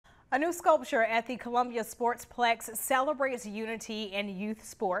A new sculpture at the Columbia Sportsplex celebrates unity in youth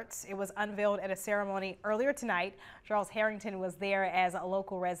sports. It was unveiled at a ceremony earlier tonight. Charles Harrington was there as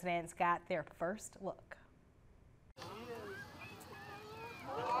local residents got their first look.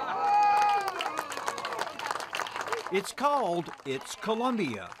 It's called It's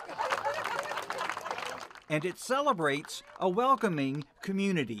Columbia, and it celebrates a welcoming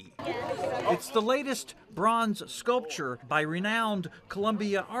community. It's the latest bronze sculpture by renowned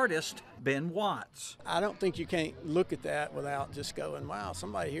Columbia artist Ben Watts. I don't think you can't look at that without just going, wow,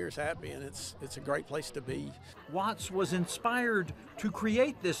 somebody here is happy, and it's a great place to be. Watts was inspired to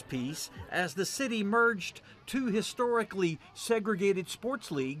create this piece as the city merged two historically segregated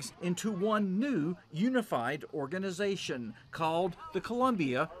sports leagues into one new unified organization called the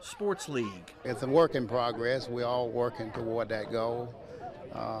Columbia Sports League. It's a work in progress. We're all working toward that goal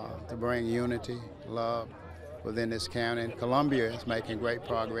to bring unity, love within this county. Columbia is making great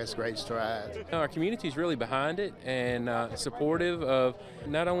progress, great strides. Our community is really behind it and supportive of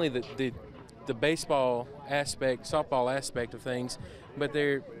not only the baseball aspect, softball aspect of things, but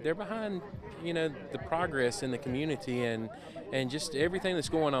they're behind, the progress in the community and just everything that's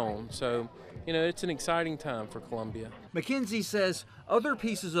going on. So, it's an exciting time for Columbia. McKenzie says other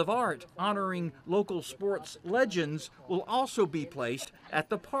pieces of art honoring local sports legends will also be placed at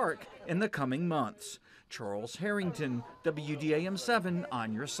the park in the coming months. Charles Harrington, WDAM 7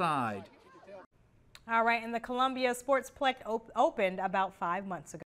 on your side. All right, and the Columbia Sportsplex opened about 5 months ago.